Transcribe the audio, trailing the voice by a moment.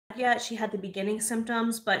yet. She had the beginning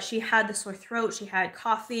symptoms, but she had the sore throat, she had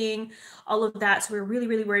coughing, all of that. So we were really,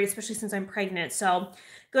 really worried, especially since I'm pregnant. So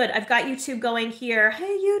good. I've got YouTube going here.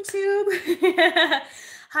 Hey, YouTube.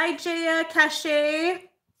 Hi, Jaya, Cache.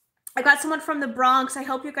 I got someone from the Bronx. I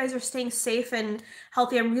hope you guys are staying safe and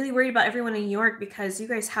healthy. I'm really worried about everyone in New York because you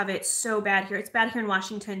guys have it so bad here. It's bad here in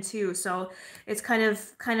Washington too, so it's kind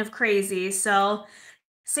of crazy. So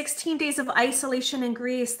 16 days of isolation in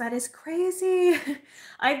Greece. That is crazy.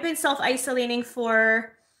 I've been self-isolating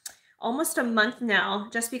for almost a month now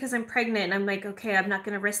just because I'm pregnant. I'm like, okay, I'm not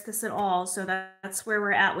going to risk this at all. So that's where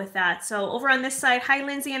we're at with that. So over on this side, hi,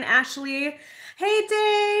 Lindsay and Ashley. Hey,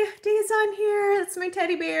 Day. Day's on here. That's my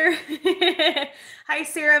teddy bear. Hi,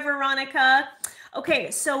 Sarah, Veronica.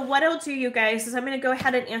 Okay, so what I'll do, you guys, is I'm going to go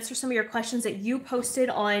ahead and answer some of your questions that you posted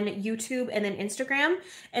on YouTube and then Instagram.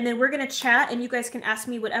 And then we're going to chat and you guys can ask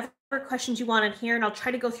me whatever questions you want in here. And I'll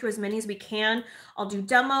try to go through as many as we can. I'll do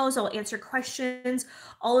demos. I'll answer questions,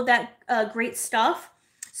 all of that great stuff.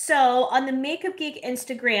 So on the Makeup Geek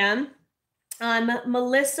Instagram,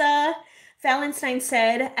 Melissa Fallenstein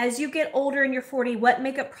said, as you get older and you're 40, what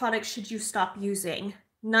makeup products should you stop using?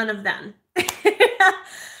 None of them.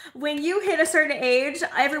 When you hit a certain age,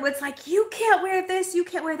 everyone's like, you can't wear this, you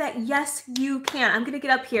can't wear that. Yes, you can. I'm going to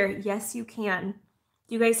get up here. Yes, you can.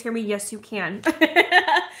 You guys hear me? Yes, you can.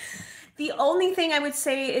 The only thing I would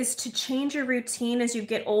say is to change your routine as you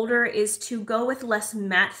get older is to go with less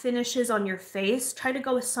matte finishes on your face. Try to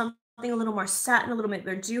go with something a little more satin, a little bit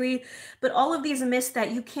more dewy. But all of these myths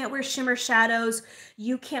that you can't wear shimmer shadows,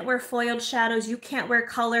 you can't wear foiled shadows, you can't wear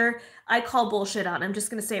color, I call bullshit on. I'm just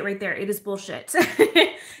going to say it right there. It is bullshit.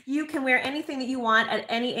 You can wear anything that you want at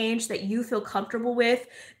any age that you feel comfortable with.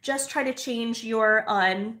 Just try to change your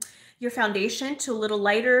foundation to a little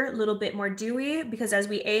lighter, a little bit more dewy, because as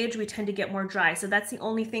we age, we tend to get more dry. So that's the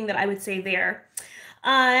only thing that I would say there.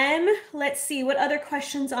 Let's see, what other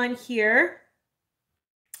questions on here?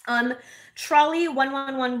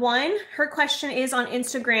 Trolley1111, her question is on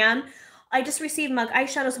Instagram. I just received mug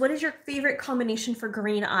eyeshadows. What is your favorite combination for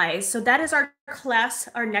green eyes? So that is our class.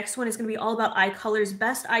 Our next one is going to be all about eye colors.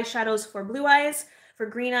 Best eyeshadows for blue eyes, for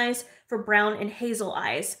green eyes, for brown and hazel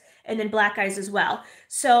eyes, and then black eyes as well.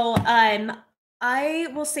 So I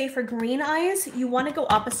will say for green eyes, you want to go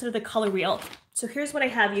opposite of the color wheel. So here's what I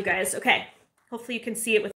have, you guys. Okay, hopefully you can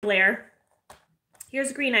see it with glare.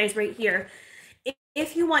 Here's green eyes right here.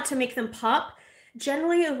 If you want to make them pop,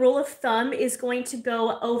 generally a rule of thumb is going to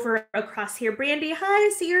go over across here. Brandy, hi,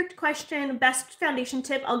 I see your question. Best foundation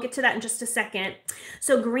tip. I'll get to that in just a second.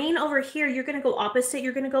 So green over here, you're going to go opposite.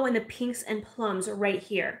 You're going to go in the pinks and plums right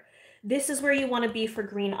here. This is where you want to be for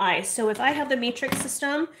green eyes. So if I have the matrix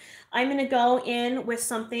system, I'm going to go in with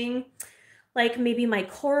something like maybe my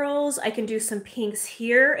corals. I can do some pinks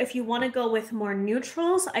here. If you want to go with more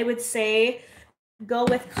neutrals, I would say go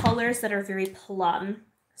with colors that are very plum.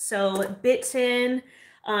 So Bitten,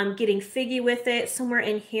 getting figgy with it somewhere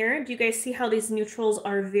in here. Do you guys see how these neutrals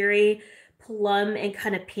are very plum and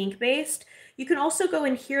kind of pink based? You can also go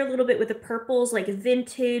in here a little bit with the purples, like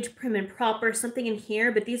Vintage, Prim and Proper, something in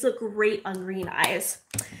here, but these look great on green eyes.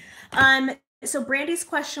 So Brandy's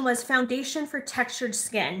question was foundation for textured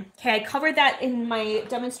skin. Okay, I covered that in my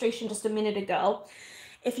demonstration just a minute ago.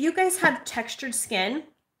 If you guys have textured skin,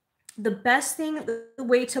 the best thing, the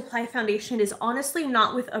way to apply foundation is honestly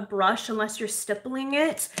not with a brush unless you're stippling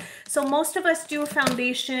it. So most of us do a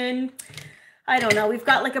foundation, I don't know, we've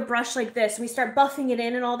got like a brush like this, and we start buffing it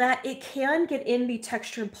in and all that. It can get in the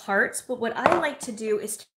textured parts, but what I like to do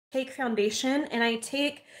is take foundation and I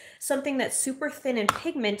take something that's super thin and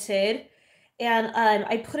pigmented, and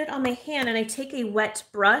I put it on my hand and I take a wet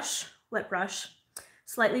brush,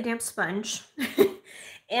 slightly damp sponge,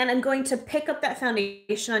 and I'm going to pick up that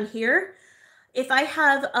foundation on here. If I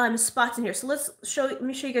have spots in here, so let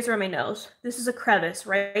me show you guys around my nose. This is a crevice,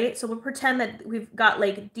 right? So we'll pretend that we've got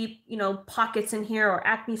like deep, pockets in here or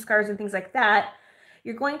acne scars and things like that.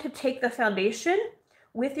 You're going to take the foundation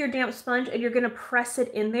with your damp sponge and you're going to press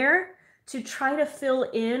it in there to try to fill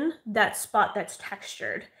in that spot that's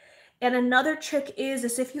textured. And another trick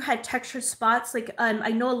is if you had textured spots, like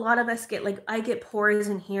I know a lot of us get, like I get pores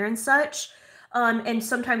in here and such. And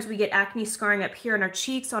sometimes we get acne scarring up here on our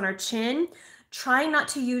cheeks, on our chin. Try not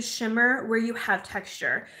to use shimmer where you have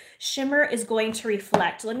texture. Shimmer is going to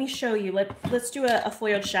reflect. Let me show you. Let's do a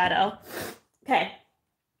foiled shadow. Okay,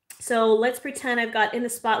 so let's pretend I've got in the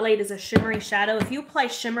spotlight is a shimmery shadow. If you apply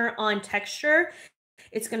shimmer on texture,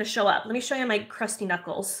 it's going to show up. Let me show you my crusty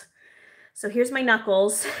knuckles. So here's my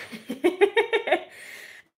knuckles.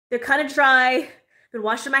 They're kind of dry. Been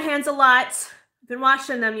washing my hands a lot. Been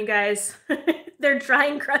washing them, you guys. They're dry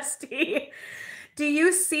and crusty. Do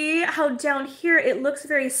you see how down here it looks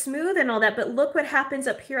very smooth and all that, but look what happens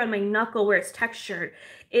up here on my knuckle where it's textured.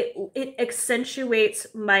 It accentuates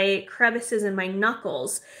my crevices in my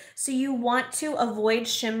knuckles. So you want to avoid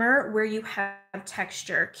shimmer where you have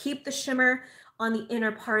texture. Keep the shimmer on the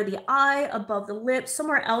inner part of the eye, above the lips,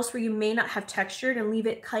 somewhere else where you may not have textured, and leave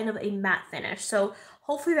it kind of a matte finish. So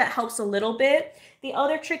hopefully that helps a little bit. The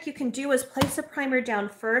other trick you can do is place a primer down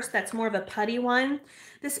first. That's more of a putty one.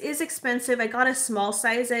 This is expensive. I got a small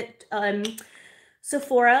size at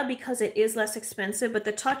Sephora because it is less expensive, but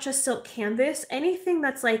the Tatcha Silk Canvas, anything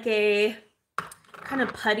that's like a kind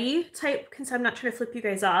of putty type, because I'm not trying to flip you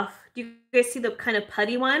guys off. Do you guys see the kind of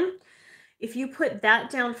putty one? If you put that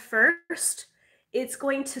down first, it's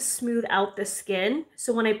going to smooth out the skin.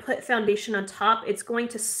 So when I put foundation on top, it's going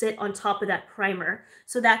to sit on top of that primer.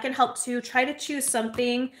 So that can help too. Try to choose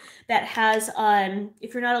something that has,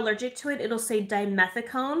 if you're not allergic to it, it'll say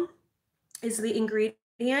dimethicone is the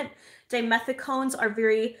ingredient. Dimethicones are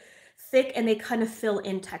very thick and they kind of fill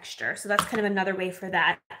in texture. So that's kind of another way for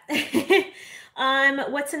that.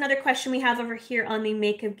 What's another question we have over here on the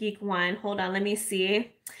Makeup Geek one? Hold on, let me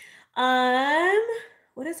see.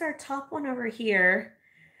 What is our top one over here?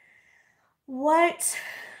 What?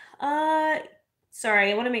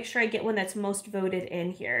 Sorry, I want to make sure I get one that's most voted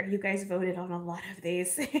in here. You guys voted on a lot of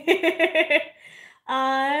these. It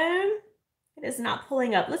is not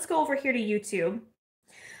pulling up. Let's go over here to YouTube.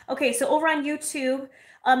 Okay, so over on YouTube,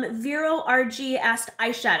 Vero RG asked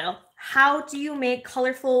eyeshadow. How do you make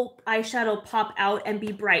colorful eyeshadow pop out and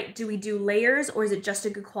be bright? Do we do layers or is it just a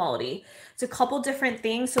good quality? It's a couple different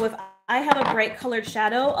things. So if I have a bright colored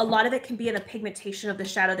shadow, a lot of it can be in the pigmentation of the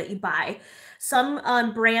shadow that you buy. Some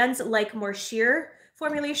brands like more sheer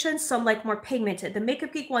formulations, some like more pigmented. The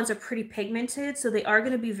Makeup Geek ones are pretty pigmented, so they are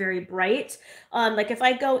going to be very bright. Like if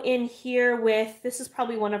I go in here with, this is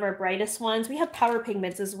probably one of our brightest ones. We have power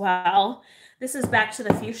pigments as well. This is Back to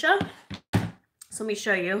the Fuchsia. So let me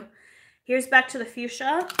show you. Here's Back to the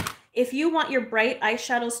Fuchsia. If you want your bright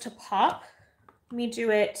eyeshadows to pop, let me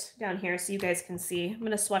do it down here so you guys can see. I'm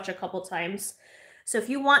going to swatch a couple times. So if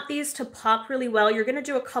you want these to pop really well, you're going to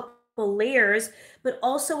do a couple layers, but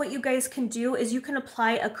also what you guys can do is you can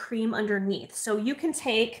apply a cream underneath. So you can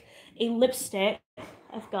take a lipstick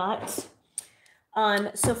I've got.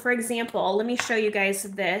 So for example, let me show you guys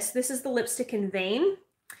this. This is the lipstick in Vein.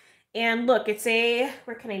 And look, it's a,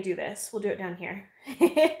 where can I do this? We'll do it down here.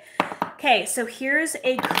 Okay, so here's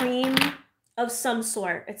a cream of some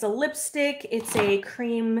sort. It's a lipstick, it's a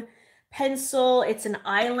cream pencil, it's an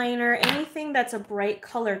eyeliner, anything that's a bright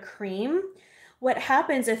color cream. What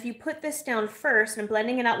happens if you put this down first, and I'm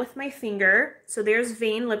blending it out with my finger. So there's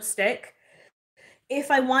Vein lipstick.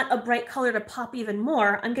 If I want a bright color to pop even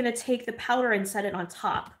more, I'm going to take the powder and set it on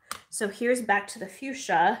top. So here's Back to the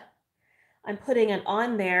Fuchsia. I'm putting it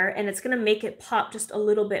on there and it's going to make it pop just a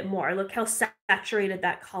little bit more. Look how saturated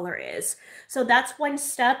that color is. So that's one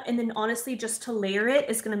step. And then honestly, just to layer it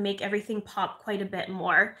is going to make everything pop quite a bit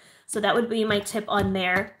more. So that would be my tip on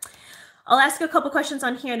there. I'll ask a couple questions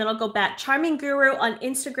on here and then I'll go back. Charming Guru on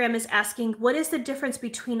Instagram is asking, what is the difference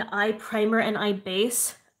between eye primer and eye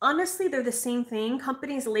base? Honestly, they're the same thing.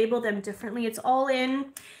 Companies label them differently. It's all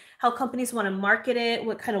in how companies want to market it,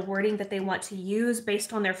 what kind of wording that they want to use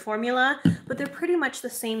based on their formula, but they're pretty much the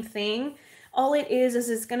same thing. All it is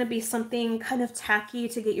it's going to be something kind of tacky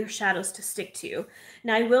to get your shadows to stick to.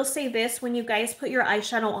 Now, I will say this, when you guys put your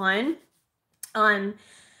eyeshadow on,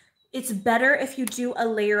 it's better if you do a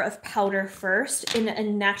layer of powder first in a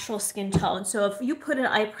natural skin tone. So if you put an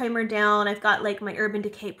eye primer down, I've got like my Urban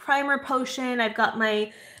Decay Primer Potion, I've got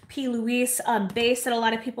my P. Louise base that a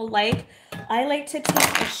lot of people like. I like to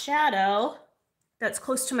take a shadow that's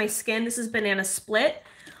close to my skin. This is Banana Split.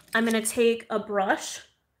 I'm going to take a brush,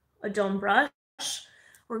 a dome brush.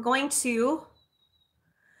 We're going to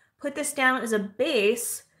put this down as a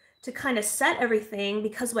base to kind of set everything,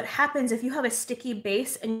 because what happens if you have a sticky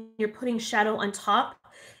base and you're putting shadow on top,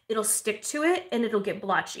 it'll stick to it and it'll get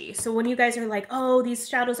blotchy. So when you guys are like, oh, these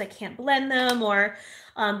shadows, I can't blend them, or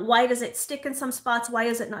why does it stick in some spots? Why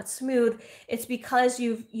is it not smooth? It's because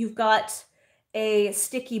you've got a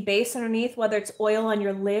sticky base underneath, whether it's oil on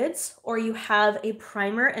your lids or you have a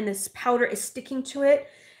primer and this powder is sticking to it,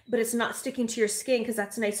 but it's not sticking to your skin because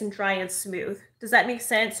that's nice and dry and smooth. Does that make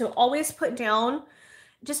sense? So always put down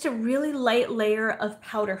just a really light layer of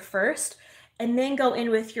powder first, and then go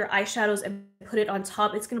in with your eyeshadows and put it on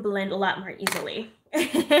top. It's going to blend a lot more easily.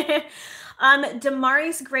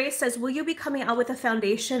 Damaris Grace says, will you be coming out with a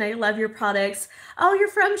foundation? I love your products. Oh, you're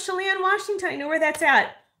from Chelan, Washington. I know where that's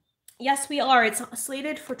at. Yes, we are. It's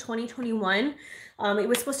slated for 2021. It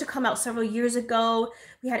was supposed to come out several years ago.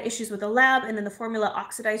 We had issues with the lab, and then the formula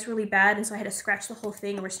oxidized really bad, and so I had to scratch the whole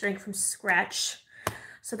thing, and we're starting from scratch.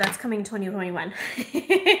 So that's coming 2021.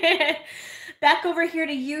 Back over here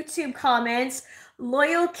to YouTube comments.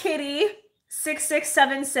 Loyal Kitty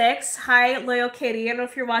 6676. Hi, Loyal Kitty. I don't know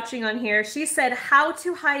if you're watching on here. She said, how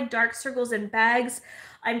to hide dark circles in bags.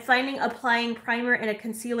 I'm finding applying primer and a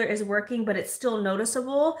concealer is working, but it's still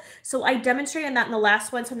noticeable. So I demonstrated that in the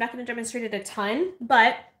last one, so I'm not going to demonstrate it a ton,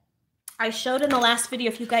 but I showed in the last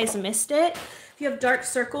video, if you guys missed it, if you have dark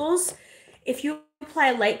circles, if you apply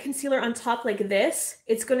a light concealer on top like this,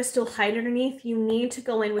 it's going to still hide underneath. You need to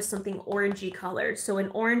go in with something orangey colored. So an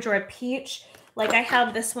orange or a peach, like I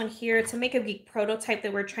have this one here to make a geek prototype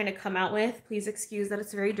that we're trying to come out with. Please excuse that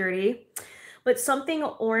it's very dirty. But something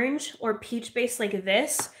orange or peach based like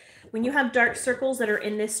this, when you have dark circles that are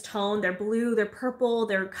in this tone, they're blue, they're purple,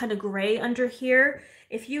 they're kind of gray under here.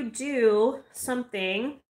 If you do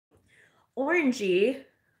something orangey,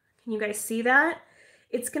 can you guys see that?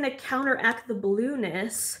 It's going to counteract the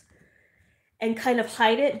blueness and kind of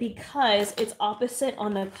hide it because it's opposite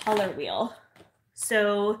on the color wheel.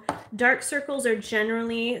 So dark circles are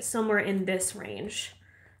generally somewhere in this range.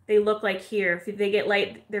 They look like here. If they get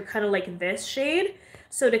light, they're kind of like this shade.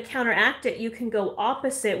 So to counteract it, you can go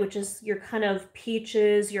opposite, which is your kind of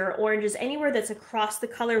peaches, your oranges, anywhere that's across the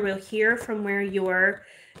color wheel here from where your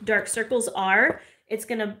dark circles are. It's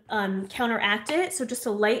going to counteract it. So just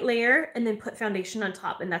a light layer and then put foundation on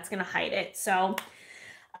top, and that's going to hide it. So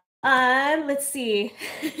let's see.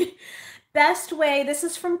 Best way, this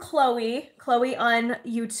is from Chloe on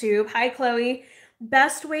YouTube. Hi, Chloe.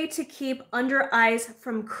 Best way to keep under eyes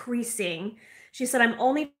from creasing. She said, I'm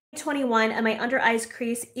only 21 and my under eyes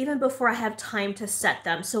crease even before I have time to set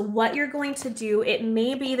them. So what you're going to do, it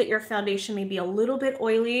may be that your foundation may be a little bit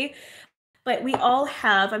oily, but we all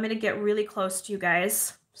have, I'm going to get really close to you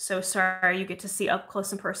guys. So sorry, you get to see up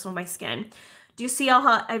close and personal my skin. Do you see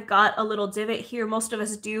how I've got a little divot here? Most of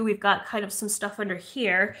us do. We've got kind of some stuff under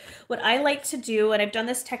here. What I like to do, and I've done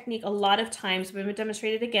this technique a lot of times, but I'm going to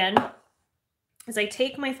demonstrate it again, is I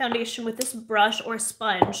take my foundation with this brush or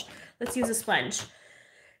sponge. Let's use a sponge.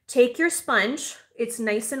 Take your sponge. It's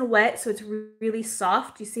nice and wet, so it's really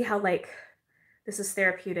soft. You see how, like, this is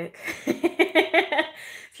therapeutic.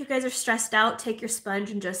 If you guys are stressed out, take your sponge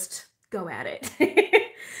and just go at it.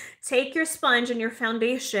 Take your sponge and your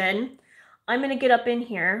foundation. I'm going to get up in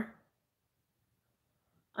here.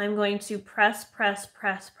 I'm going to press, press,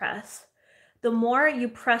 press, press. The more you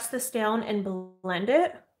press this down and blend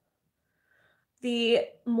it, the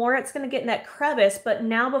more it's going to get in that crevice. But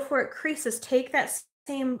now before it creases, take that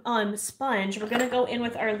same sponge. We're going to go in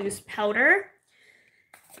with our loose powder.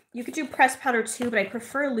 You could do pressed powder too, but I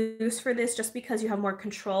prefer loose for this just because you have more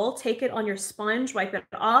control. Take it on your sponge, wipe it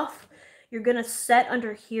off. You're going to set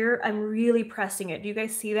under here. I'm really pressing it. Do you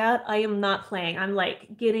guys see that? I am not playing. I'm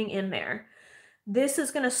like getting in there. This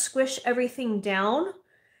is going to squish everything down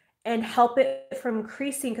and help it from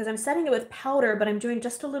creasing because I'm setting it with powder, but I'm doing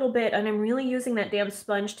just a little bit and I'm really using that damn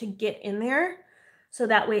sponge to get in there so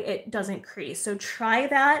that way it doesn't crease. So try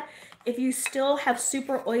that. If you still have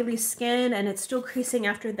super oily skin and it's still creasing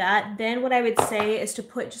after that, then what I would say is to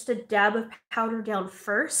put just a dab of powder down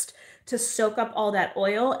first to soak up all that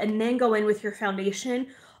oil and then go in with your foundation.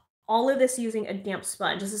 All of this using a damp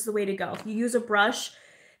sponge. This is the way to go. If you use a brush,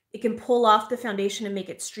 it can pull off the foundation and make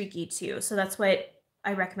it streaky too. So that's what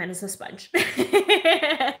I recommend is a sponge.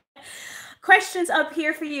 Questions up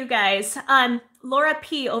here for you guys. Laura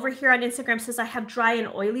P over here on Instagram says, I have dry and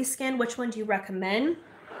oily skin. Which one do you recommend?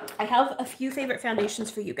 I have a few favorite foundations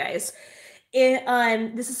for you guys.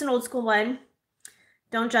 This is an old school one.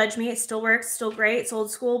 Don't judge me. It still works. Still great. It's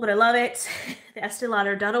old school, but I love it. The Estee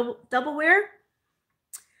Lauder Double Wear.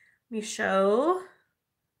 Let me show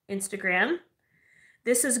Instagram.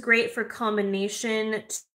 This is great for combination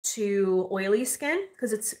to oily skin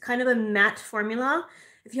because it's kind of a matte formula.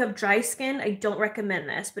 If you have dry skin, I don't recommend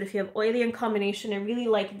this, but if you have oily in combination, I really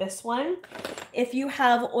like this one. If you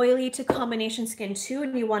have oily to combination skin too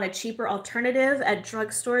and you want a cheaper alternative at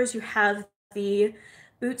drugstores, you have the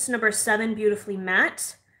Boots No. 7 Beautifully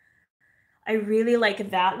Matte. I really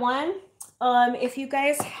like that one. If you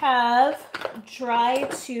guys have dry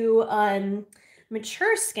to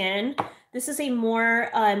mature skin, this is a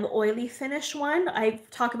more oily finish one. I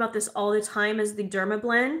talk about this all the time as the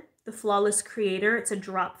Dermablend, the Flawless Creator. It's a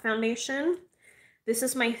drop foundation. This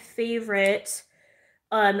is my favorite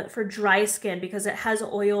for dry skin because it has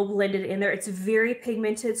oil blended in there. It's very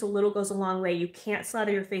pigmented, so little goes a long way. You can't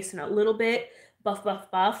slather your face in a little bit. Buff, buff,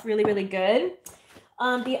 buff. Really, really good.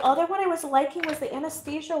 The other one I was liking was the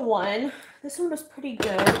Anastasia one. This one was pretty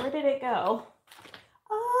good. Where did it go?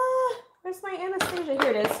 Where's my Anastasia?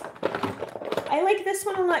 Here it is. I like this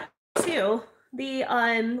one a lot too. The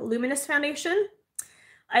Luminous Foundation.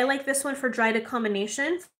 I like this one for dry to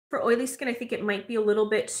combination. For oily skin, I think it might be a little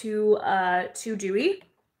bit too dewy,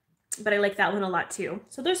 but I like that one a lot too.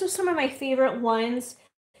 So those are some of my favorite ones.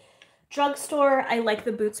 Drugstore, I like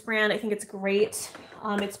the Boots brand. I think it's great.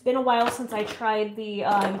 It's been a while since I tried the,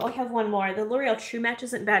 oh, I have one more. The L'Oreal True Match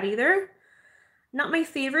isn't bad either. Not my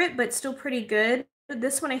favorite, but still pretty good.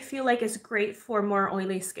 This one I feel like is great for more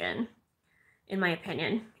oily skin, in my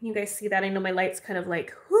opinion. You guys see that? I know my light's kind of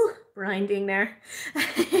like, whew, blinding there.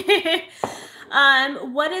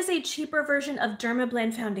 What is a cheaper version of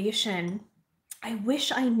Dermablend foundation? I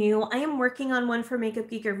wish I knew. I am working on one for Makeup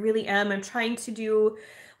Geek. I really am. I'm trying to do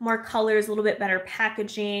more colors, a little bit better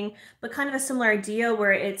packaging, but kind of a similar idea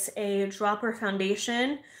where it's a dropper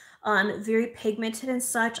foundation, very pigmented and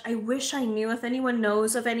such. I wish I knew. If anyone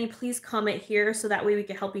knows of any, please comment here so that way we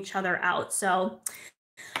can help each other out. So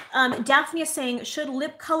Daphne is saying, should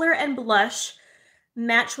lip color and blush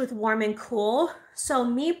match with warm and cool? So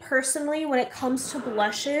me personally, when it comes to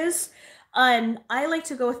blushes, I like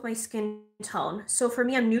to go with my skin tone. So for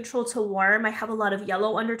me, I'm neutral to warm. I have a lot of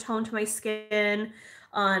yellow undertone to my skin.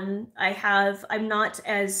 I'm not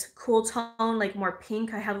as cool tone, like more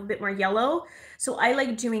pink. I have a bit more yellow. So I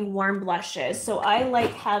like doing warm blushes. So I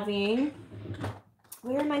like having,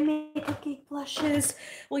 where are my Makeup Geek blushes?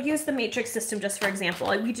 We'll use the Matrix system just for example.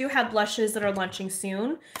 We do have blushes that are launching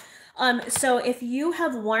soon. So if you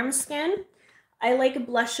have warm skin, I like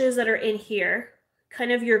blushes that are in here,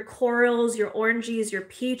 kind of your corals, your oranges, your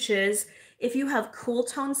peaches. If you have cool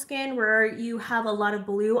tone skin where you have a lot of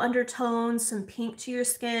blue undertones, some pink to your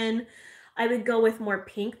skin, I would go with more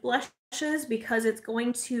pink blushes because it's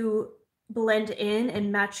going to blend in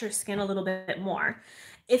and match your skin a little bit more.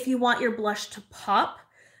 If you want your blush to pop,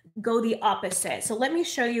 go the opposite. So let me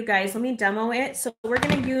show you guys, let me demo it. So we're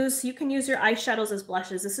gonna use, you can use your eyeshadows as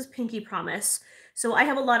blushes. This is Pinky Promise. So I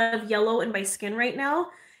have a lot of yellow in my skin right now.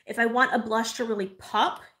 If I want a blush to really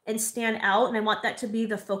pop and stand out, and I want that to be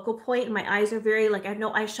the focal point, and my eyes are very, like I have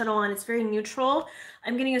no eyeshadow on, it's very neutral,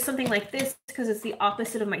 I'm gonna use something like this because it's the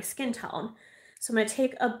opposite of my skin tone. So I'm gonna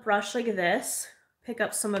take a brush like this, pick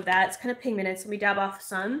up some of that. It's kind of pigmented, so we dab off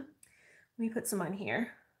some. Let me put some on here.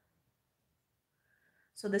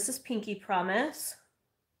 So this is Pinky Promise.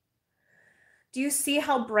 Do you see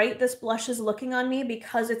how bright this blush is looking on me?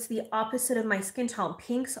 Because it's the opposite of my skin tone.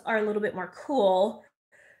 Pinks are a little bit more cool.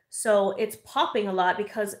 So it's popping a lot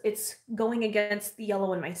because it's going against the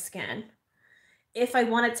yellow in my skin. If I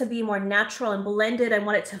want it to be more natural and blended, I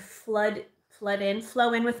want it to flow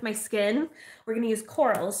in with my skin, we're gonna use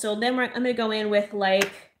corals. So then I'm gonna go in with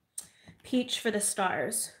like Peach for the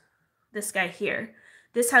Stars, this guy here.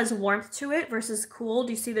 This has warmth to it versus cool.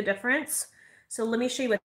 Do you see the difference? So let me show you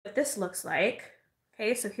what this looks like.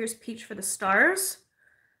 Okay, so here's Peach for the Stars.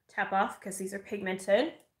 Tap off because these are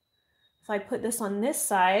pigmented. If I put this on this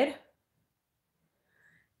side,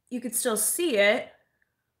 you could still see it,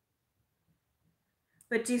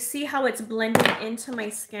 but do you see how it's blending into my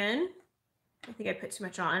skin? I think I put too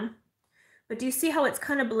much on. But do you see how it's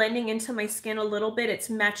kind of blending into my skin a little bit? It's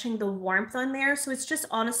matching the warmth on there. So it's just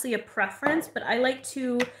honestly a preference, but I like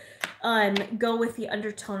to go with the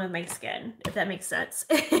undertone of my skin, if that makes sense.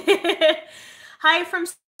 Hi from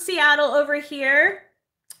Seattle over here.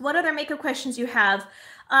 What other makeup questions you have?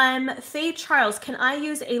 Faye Charles, can I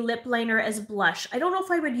use a lip liner as blush? I don't know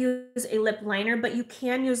if I would use a lip liner, but you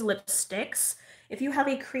can use lipsticks. If you have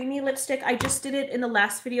a creamy lipstick, I just did it in the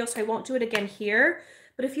last video, so I won't do it again here.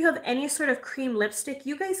 But if you have any sort of cream lipstick,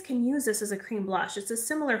 you guys can use this as a cream blush. It's a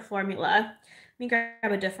similar formula. Let me grab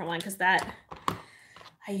a different one because that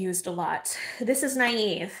I used a lot. This is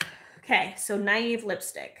Naive. Okay, so Naive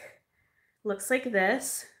lipstick. Looks like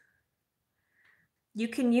this. You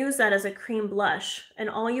can use that as a cream blush, and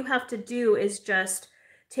all you have to do is just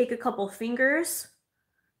take a couple fingers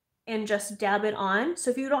and just dab it on. So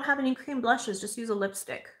if you don't have any cream blushes, just use a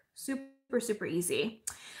lipstick. Super, super easy.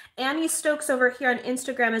 Annie Stokes over here on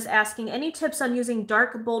Instagram is asking, any tips on using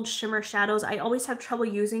dark, bold shimmer shadows? I always have trouble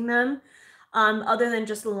using them other than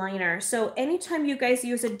just liner. So anytime you guys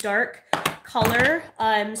use a dark color,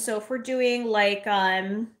 so if we're doing like,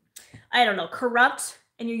 I don't know, Corrupt,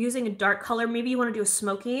 and you're using a dark color, maybe you want to do a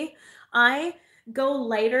smoky eye, go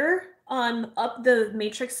lighter up the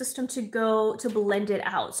matrix system to blend it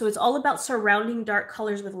out. So it's all about surrounding dark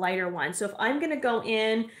colors with lighter ones. So if I'm going to go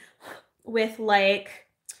in with like,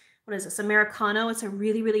 what is this, Americano, it's a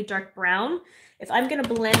really, really dark brown. If I'm going to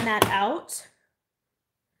blend that out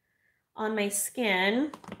on my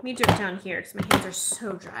skin, let me do it down here because my hands are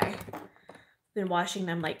so dry. I've been washing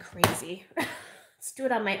them like crazy. Let's do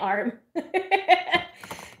it on my arm.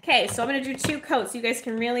 Okay, so I'm gonna do 2 coats so you guys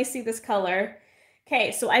can really see this color.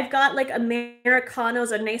 Okay, so I've got like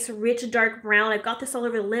Americanos, a nice rich dark brown. I've got this all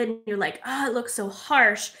over the lid and you're like, ah, it looks so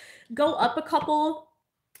harsh. Go up a couple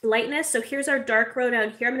lightness. So here's our dark row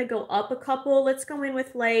down here. I'm gonna go up a couple. Let's go in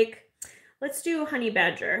with like, let's do Honey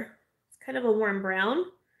Badger. It's kind of a warm brown.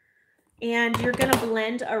 And you're gonna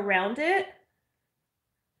blend around it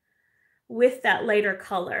with that lighter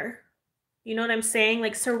color. You know what I'm saying?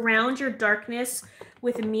 Like surround your darkness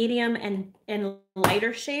with medium and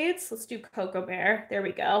lighter shades. Let's do Cocoa Bear. There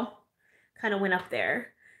we go. Kind of went up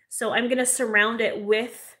there. So I'm gonna surround it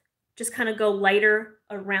with, just kind of go lighter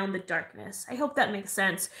around the darkness. I hope that makes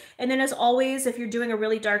sense. And then as always, if you're doing a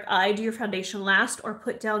really dark eye, do your foundation last or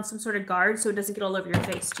put down some sort of guard so it doesn't get all over your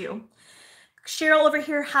face too. Cheryl over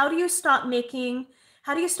here, how do you stop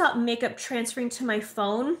makeup transferring to my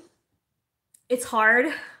phone? It's hard.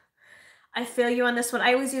 I feel you on this one.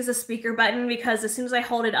 I always use a speaker button because as soon as I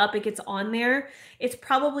hold it up, it gets on there. It's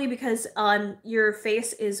probably because your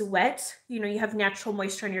face is wet. You know, you have natural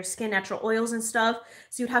moisture on your skin, natural oils and stuff.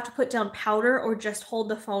 So you'd have to put down powder or just hold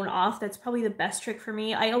the phone off. That's probably the best trick for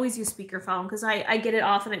me. I always use speakerphone because I get it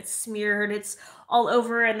off and it's smeared. It's all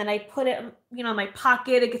over. And then I put it, you know, in my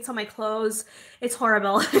pocket. It gets on my clothes. It's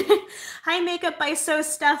horrible. Hi, Makeup by So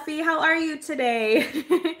Stuffy. How are you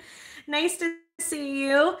today? Nice to see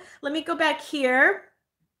you. Let me go back here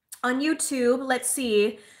on YouTube. Let's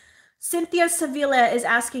see. Cynthia Sevilla is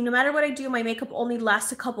asking, no matter what I do, my makeup only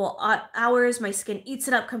lasts a couple hours. My skin eats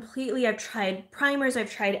it up completely. I've tried primers. I've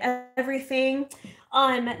tried everything.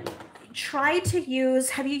 Try to use,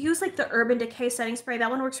 have you used like the Urban Decay setting spray? That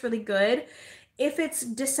one works really good. If it's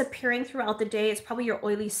disappearing throughout the day, it's probably your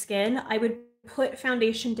oily skin. I would put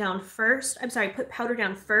foundation down first. I'm sorry, put powder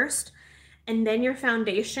down first and then your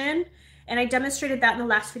foundation. And I demonstrated that in the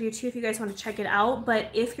last video too, if you guys want to check it out. But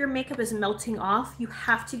if your makeup is melting off, you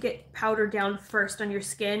have to get powder down first on your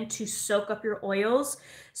skin to soak up your oils,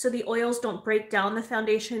 so the oils don't break down the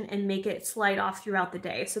foundation and make it slide off throughout the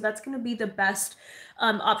day. So that's going to be the best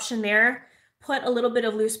option there. Put a little bit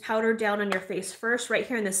of loose powder down on your face first, right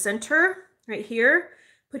here in the center, right here.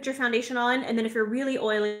 Put your foundation on, and then if you're really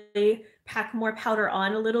oily, pack more powder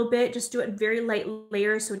on a little bit. Just do it very light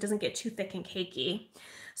layers so it doesn't get too thick and cakey.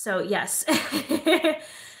 So yes.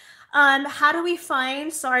 How do we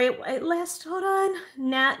find, sorry, hold on.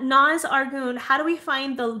 Naz Argun, how do we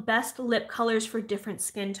find the best lip colors for different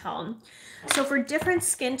skin tone? So for different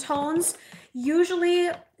skin tones, usually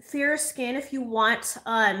fair skin, if you want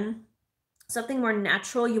something more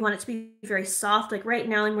natural, you want it to be very soft. Like right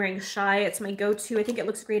now I'm wearing Shy. It's my go-to. I think it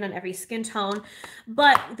looks great on every skin tone.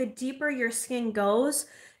 But the deeper your skin goes,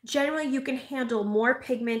 generally you can handle more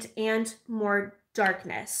pigment and more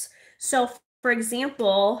darkness. So for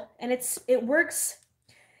example, and it works,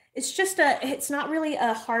 it's not really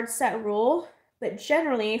a hard set rule, but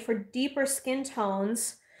generally for deeper skin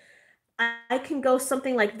tones, I can go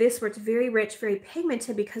something like this where it's very rich, very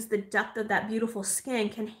pigmented, because the depth of that beautiful skin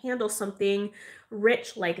can handle something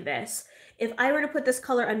rich like this. If I were to put this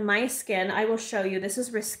color on my skin, I will show you. This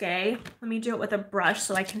is Risque. Let me do it with a brush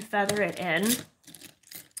so I can feather it in.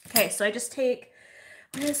 Okay, so I just take,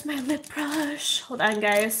 where's my lip brush? Hold on,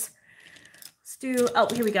 guys. Let's do,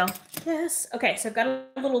 oh, here we go. Yes. Okay, so I've got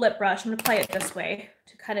a little lip brush. I'm gonna apply it this way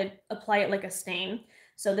to kind of apply it like a stain.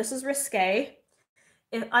 So this is Risque.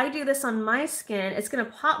 If I do this on my skin, it's gonna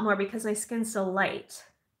pop more because my skin's so light.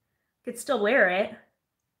 I could still wear it,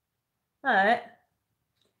 but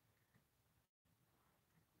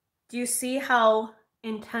do you see how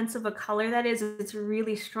intense of a color that is? It's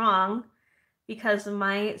really strong because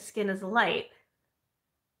my skin is light.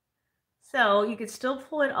 So you could still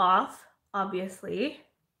pull it off, obviously,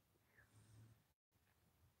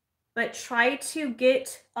 but try to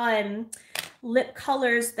get lip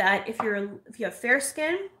colors that if you have fair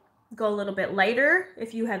skin, go a little bit lighter.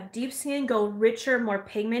 If you have deep skin, go richer, more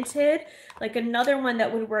pigmented. Like another one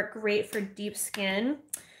that would work great for deep skin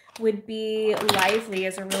would be Lively,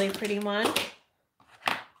 is a really pretty one.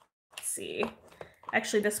 Let's see.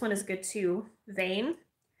 Actually, this one is good too. Vein.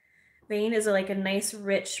 Vein is like a nice,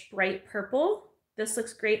 rich, bright purple. This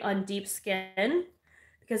looks great on deep skin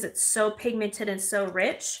because it's so pigmented and so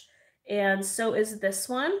rich. And so is this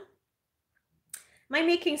one. Am I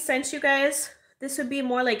making sense, you guys? This would be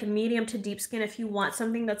more like medium to deep skin if you want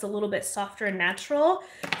something that's a little bit softer and natural.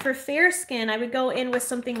 For fair skin, I would go in with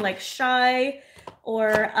something like Shy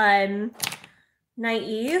or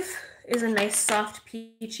Naive is a nice soft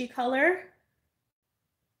peachy color.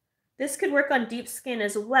 This could work on deep skin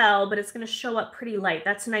as well, but it's going to show up pretty light.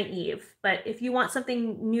 That's Naive. But if you want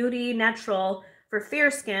something nudie, natural, For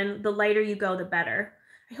fair skin, the lighter you go, the better.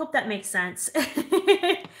 I hope that makes sense.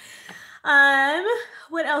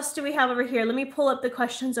 What else do we have over here? Let me pull up the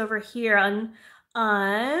questions over here on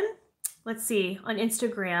let's see, on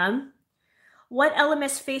Instagram. What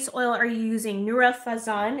LMS face oil are you using? Nura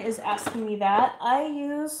Fazan is asking me that. I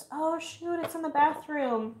use, oh shoot, it's in the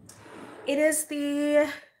bathroom. It is the,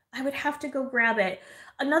 I would have to go grab it.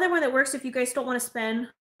 Another one that works if you guys don't want to spend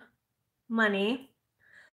money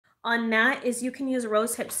on that is you can use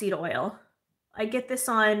rosehip seed oil. I get this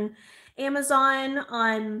on Amazon,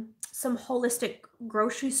 on some holistic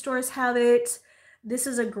grocery stores have it. This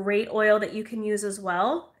is a great oil that you can use as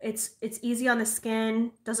well. It's easy on the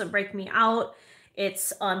skin, doesn't break me out.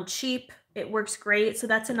 It's cheap, it works great. So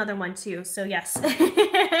that's another one too. So yes.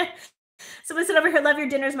 Someone said over here, love your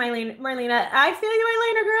dinners, Marlena. I feel you,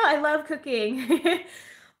 Marlena, girl. I love cooking.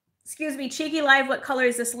 Excuse me, Cheeky Live, what color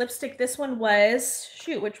is this lipstick? This one was,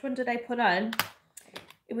 shoot, which one did I put on?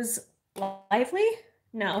 It was Lively?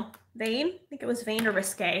 No, Vain? I think it was Vain or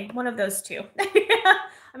Risque. One of those two.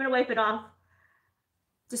 I'm gonna wipe it off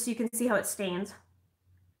just so you can see how it stains.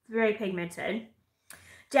 Very pigmented.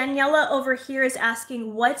 Daniela over here is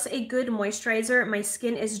asking, what's a good moisturizer? My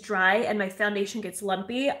skin is dry and my foundation gets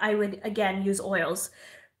lumpy. I would, again, use oils.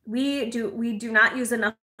 We do not use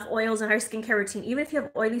enough oils in our skincare routine. Even if you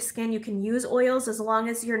have oily skin, you can use oils as long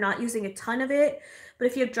as you're not using a ton of it. But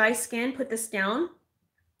if you have dry skin, put this down,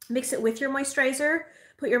 mix it with your moisturizer,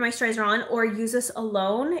 put your moisturizer on, or use this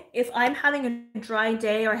alone. If I'm having a dry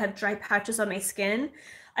day or I have dry patches on my skin,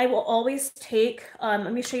 I will always take,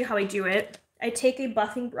 let me show you how I do it. I take a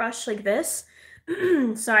buffing brush like this.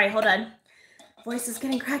 Sorry, hold on. Voice is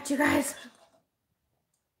getting cracked, you guys.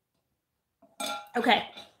 Okay,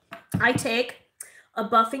 I take a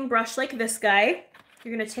buffing brush like this guy.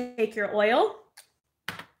 You're gonna take your oil.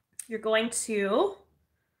 You're going to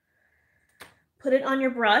put it on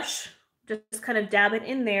your brush, just kind of dab it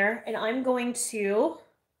in there, and I'm going to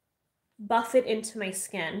buff it into my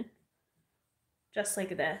skin, just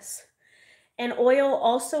like this. And oil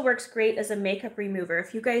also works great as a makeup remover.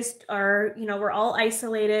 If you guys are, you know, we're all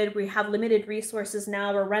isolated, we have limited resources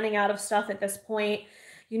now, we're running out of stuff at this point.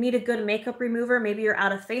 You need a good makeup remover. Maybe you're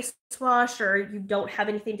out of face wash or you don't have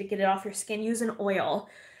anything to get it off your skin. Use an oil.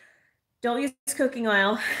 Don't use cooking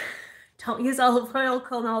oil. Don't use olive oil,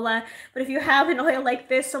 canola. But if you have an oil like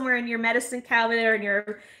this somewhere in your medicine cabinet or in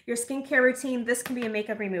your skincare routine, this can be a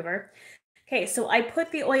makeup remover. Okay, so I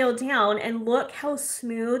put the oil down and look how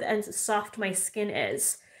smooth and soft my skin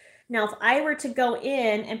is. Now, if I were to go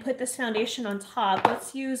in and put this foundation on top,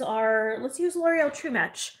 let's use L'Oreal True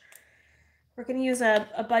Match. We're gonna use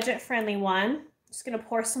a budget-friendly one. Just gonna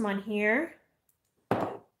pour some on here.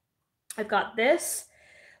 I've got this.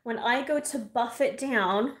 When I go to buff it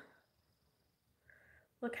down,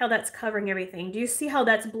 look how that's covering everything. Do you see how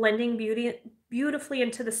that's blending beautifully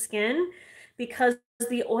into the skin? Because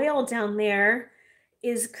the oil down there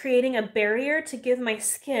is creating a barrier to give my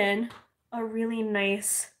skin a really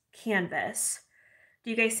nice canvas.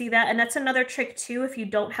 Do you guys see that? And that's another trick too, if you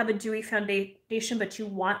don't have a dewy foundation, but you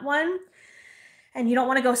want one, and you don't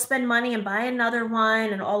want to go spend money and buy another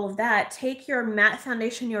one and all of that, take your matte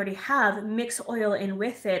foundation you already have, mix oil in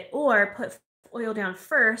with it, or put oil down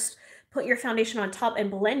first, put your foundation on top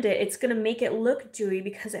and blend it. It's going to make it look dewy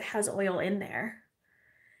because it has oil in there.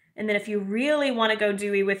 And then if you really want to go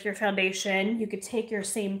dewy with your foundation, you could take your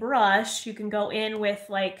same brush. You can go in with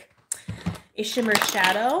like a shimmer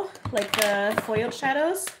shadow, like the foiled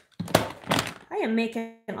shadows. I am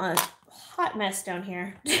making a hot mess down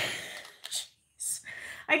here. Jeez.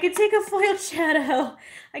 I could take a foiled shadow.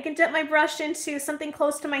 I can dip my brush into something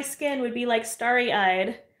close to my skin, would be like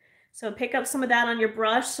starry-eyed. So pick up some of that on your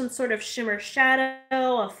brush, some sort of shimmer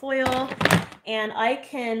shadow, a foil, and I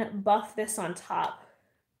can buff this on top.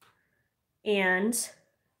 And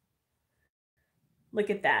look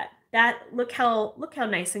at that. Look how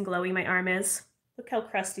nice and glowy my arm is. Look how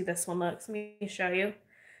crusty this one looks. Let me show you.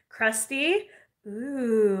 Crusty.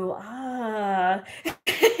 Ooh, ah.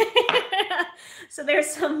 So there's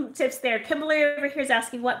some tips there. Kimberly over here is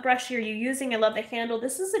asking, what brush are you using? I love the handle.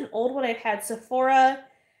 This is an old one I've had, Sephora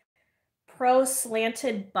Pro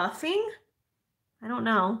Slanted Buffing. I don't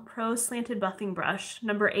know. Pro Slanted Buffing Brush,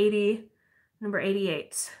 number 80, number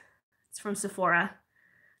 88. It's from Sephora.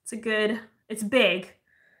 It's big.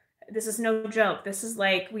 This is no joke. This is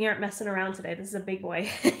like, we aren't messing around today. This is a big boy.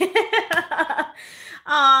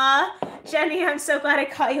 Aw, Jenny, I'm so glad I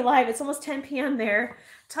caught you live. It's almost 10 p.m. there.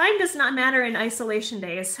 Time does not matter in isolation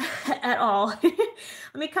days at all.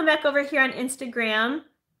 Let me come back over here on Instagram.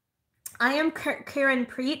 I am Karen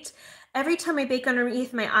Preet, Every time I bake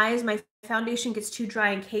underneath my eyes, my foundation gets too dry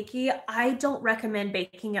and cakey. I don't recommend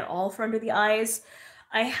baking at all for under the eyes.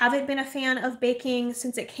 I haven't been a fan of baking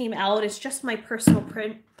since it came out. It's just my personal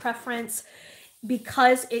preference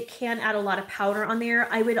because it can add a lot of powder on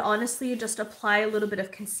there. I would honestly just apply a little bit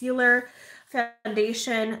of concealer,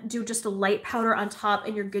 foundation, do just a light powder on top,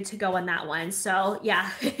 and you're good to go on that one. So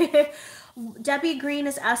yeah. Debbie Green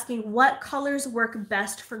is asking what colors work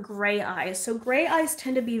best for gray eyes. So gray eyes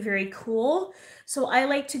tend to be very cool. So I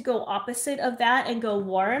like to go opposite of that and go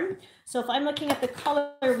warm. So if I'm looking at the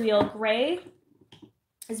color wheel, gray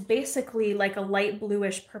is basically like a light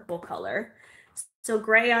bluish purple color. So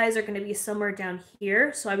gray eyes are going to be somewhere down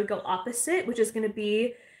here. So I would go opposite, which is going to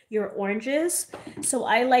be your oranges. So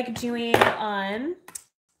I like doing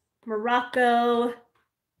Morocco,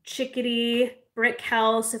 Chickadee, Brick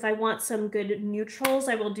House. If I want some good neutrals,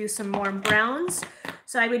 I will do some warm browns.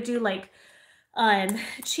 So I would do like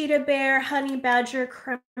Cheetah Bear, Honey Badger,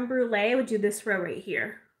 Creme Brulee. I would do this row right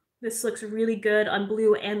here. This looks really good on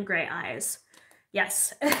blue and gray eyes.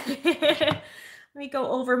 Yes. Let me go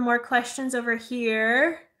over more questions over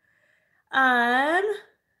here.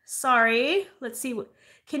 Sorry. Let's see.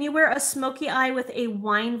 Can you wear a smoky eye with a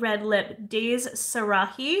wine red lip? Days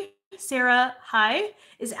Sarahi. Sarah Hi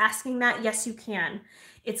is asking that. Yes, you can.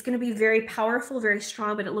 It's going to be very powerful, very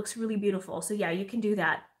strong, but it looks really beautiful. So yeah, you can do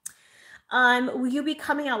that. Will you be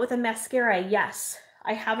coming out with a mascara? Yes.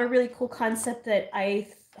 I have a really cool concept that I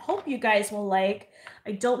hope you guys will like.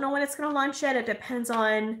 I don't know when it's going to launch yet. It depends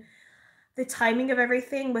on the timing of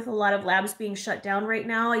everything with a lot of labs being shut down right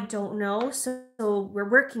now. I don't know. So we're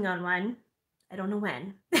working on one. I don't know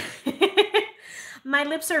when. My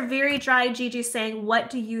lips are very dry. Gigi saying,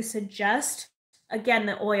 what do you suggest? Again,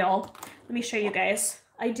 the oil. Let me show you guys.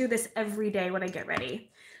 I do this every day when I get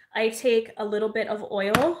ready. I take a little bit of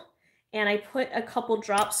oil and I put a couple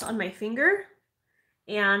drops on my finger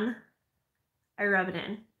and I rub it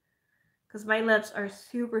in because my lips are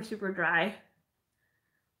super, super dry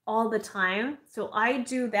all the time. So I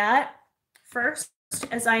do that first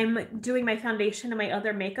as I'm doing my foundation and my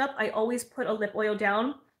other makeup. I always put a lip oil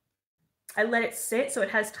down. I let it sit so it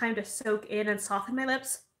has time to soak in and soften my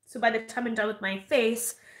lips. So by the time I'm done with my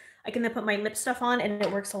face, I can then put my lip stuff on and it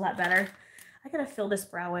works a lot better. I gotta fill this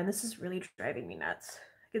brow in. This is really driving me nuts.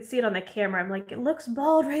 I can see it on the camera. I'm like, it looks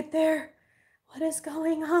bald right there. What is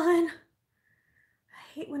going on?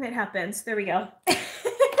 I hate when it happens. There we go.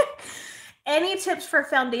 Any tips for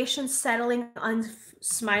foundation settling on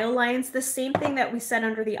smile lines? The same thing that we said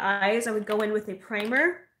under the eyes. I would go in with a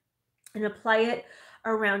primer and apply it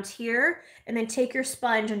around here, and then take your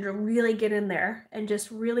sponge and really get in there and just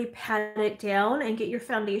really pat it down and get your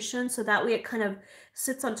foundation so that way it kind of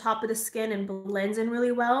sits on top of the skin and blends in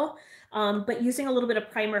really well. But using a little bit of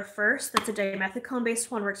primer first, that's a dimethicone based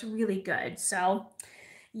one, works really good. So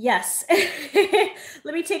yes.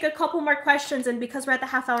 Let me take a couple more questions, and because we're at the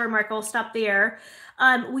half-hour mark, I'll stop there.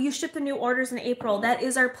 Will you ship the new orders in April? That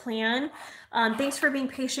is our plan. Thanks for being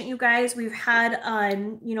patient, you guys. We've had,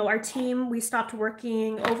 our team, we stopped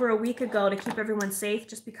working over a week ago to keep everyone safe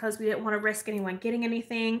just because we didn't want to risk anyone getting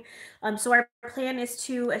anything. So our plan is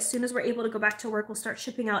to, as soon as we're able to go back to work, we'll start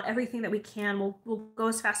shipping out everything that we can. We'll go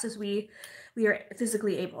as fast as we are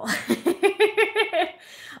physically able.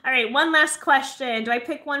 All right, one last question. Do I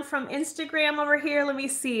pick one from Instagram over here? Let me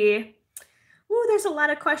see. Ooh, there's a lot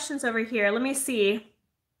of questions over here. Let me see.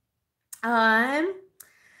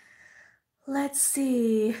 Let's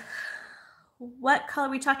see. What color?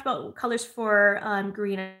 We talked about colors for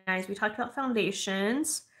green eyes. We talked about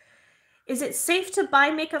foundations. Is it safe to buy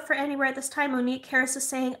makeup for anywhere at this time? Monique Harris is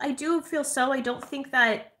saying, I do feel so. I don't think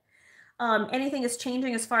that anything is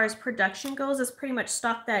changing as far as production goes. It's pretty much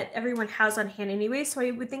stock that everyone has on hand anyway. So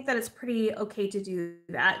I would think that it's pretty okay to do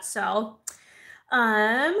that. So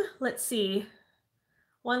let's see.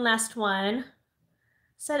 One last one.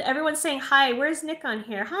 Said everyone's saying hi. Where's Nick on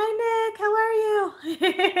here? Hi, Nick. How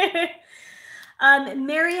are you?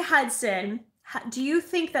 Mary Hudson. Do you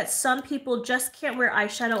think that some people just can't wear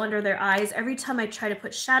eyeshadow under their eyes? Every time I try to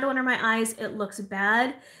put shadow under my eyes, it looks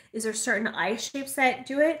bad. Is there certain eye shapes that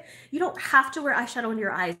do it? You don't have to wear eyeshadow under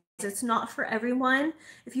your eyes. It's not for everyone.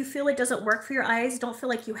 If you feel it doesn't work for your eyes, don't feel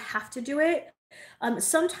like you have to do it.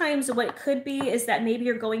 Sometimes what it could be is that maybe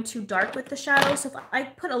you're going too dark with the shadow. So if I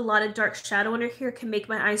put a lot of dark shadow under here, it can make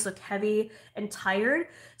my eyes look heavy and tired.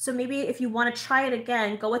 So maybe if you want to try it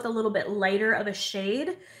again, go with a little bit lighter of a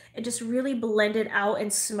shade and just really blend it out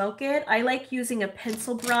and smoke it. I like using a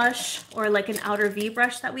pencil brush or like an outer V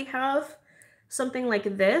brush that we have, something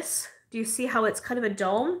like this. Do you see how it's kind of a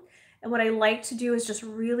dome? And what I like to do is just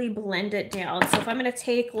really blend it down. So if I'm going to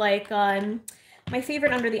take like My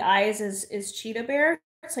favorite under the eyes is Cheetah Bear.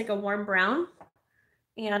 It's like a warm brown.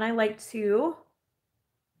 And I like to,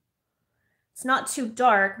 it's not too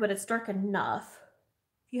dark, but it's dark enough.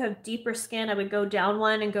 If you have deeper skin, I would go down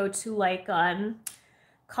one and go to like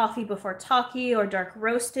Coffee Before Talkie or Dark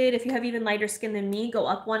Roasted. If you have even lighter skin than me, go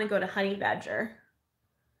up one and go to Honey Badger.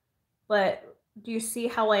 But do you see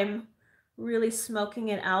how I'm really smoking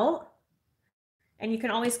it out? And you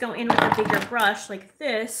can always go in with a bigger brush like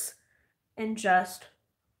this and just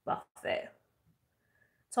buff it.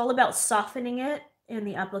 It's all about softening it in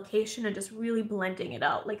the application and just really blending it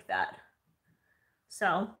out like that.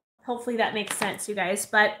 So hopefully that makes sense, you guys.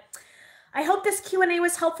 But I hope this Q&A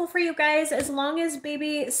was helpful for you guys. As long as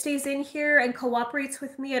baby stays in here and cooperates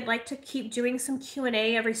with me, I'd like to keep doing some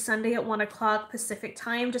Q&A every Sunday at 1 o'clock Pacific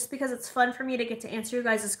time, just because it's fun for me to get to answer you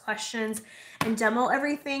guys' questions and demo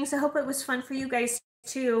everything. So I hope it was fun for you guys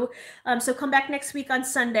too. So come back next week on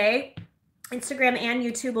Sunday. Instagram and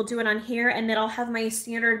YouTube will do it on here, and then I'll have my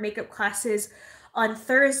standard makeup classes on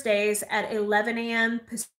Thursdays at 11 a.m.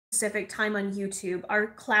 Pacific time on YouTube. Our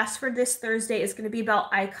class for this Thursday is going to be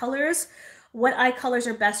about eye colors. What eye colors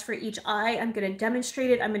are best for each eye. I'm going to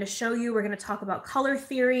demonstrate it. I'm going to show you. We're going to talk about color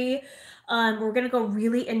theory. We're going to go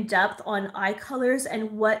really in depth on eye colors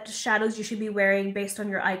and what shadows you should be wearing based on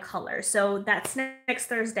your eye color. So that's next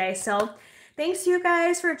Thursday. So thanks you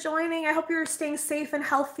guys for joining. I hope you're staying safe and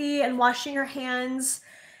healthy and washing your hands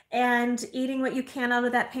and eating what you can out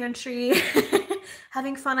of that pantry,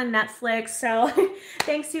 having fun on Netflix. So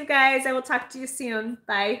thanks you guys. I will talk to you soon.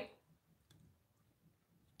 Bye.